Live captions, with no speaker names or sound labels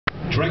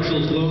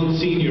Drexel's lone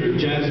senior,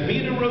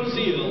 Jasmina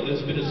Rosiel,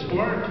 has been a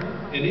spark,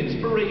 an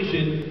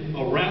inspiration,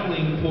 a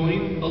rallying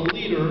point, a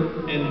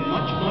leader, and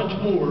much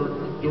more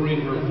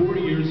during her 4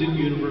 years at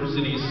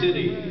University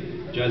City.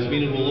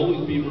 Jasmina will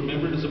always be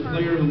remembered as a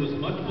player who was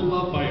much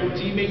beloved by her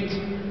teammates,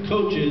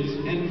 coaches,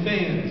 and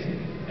fans,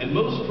 and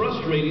most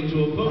frustrating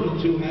to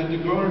opponents who had to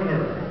guard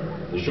her.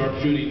 The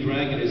sharpshooting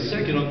Dragon is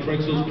second on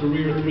Drexel's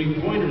career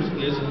three-pointers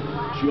list.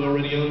 She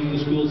already owns the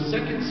school's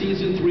second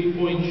season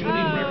three-point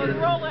shooting record,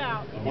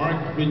 a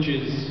mark which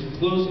is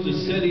close to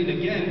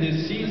setting again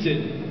this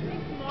season.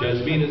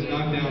 Jasmina has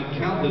knocked down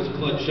countless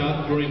clutch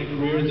shots during a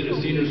career that has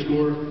seen her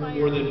score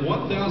more than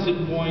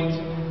 1,000 points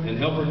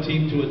and help her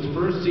team to its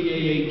first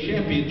CAA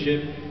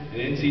championship and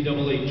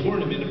NCAA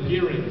tournament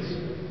appearance.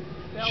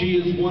 She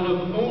is one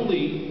of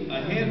only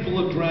a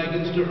handful of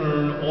Dragons to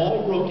earn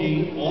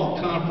all-rookie,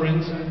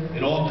 all-conference,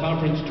 and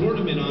all-conference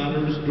tournament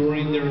honors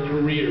during their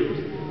careers.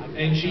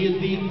 And she is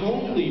the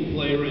only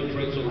player in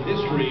Drexel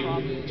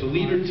history to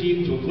lead her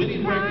team to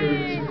winning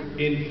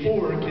records in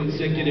 4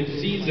 consecutive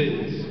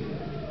seasons.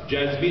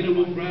 Jasmina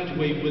will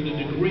graduate with a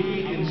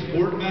degree in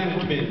sport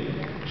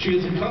management. She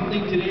is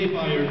accompanied today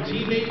by her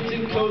teammates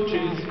and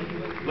coaches.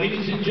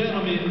 Ladies and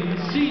gentlemen,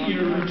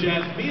 senior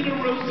Jasmina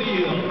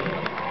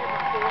Rosiel.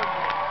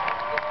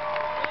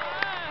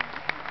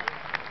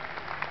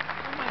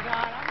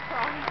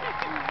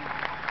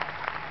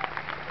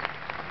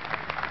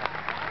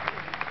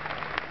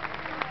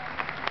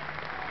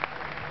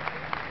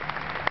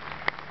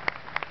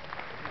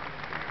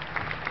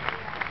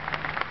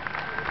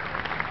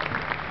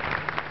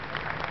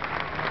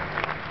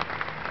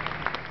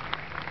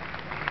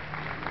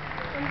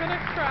 I'm gonna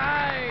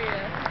cry.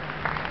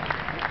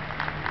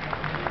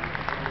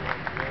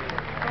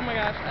 Oh my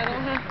gosh, I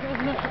don't have,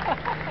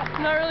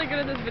 I'm not really good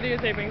at this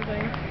videotaping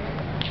thing.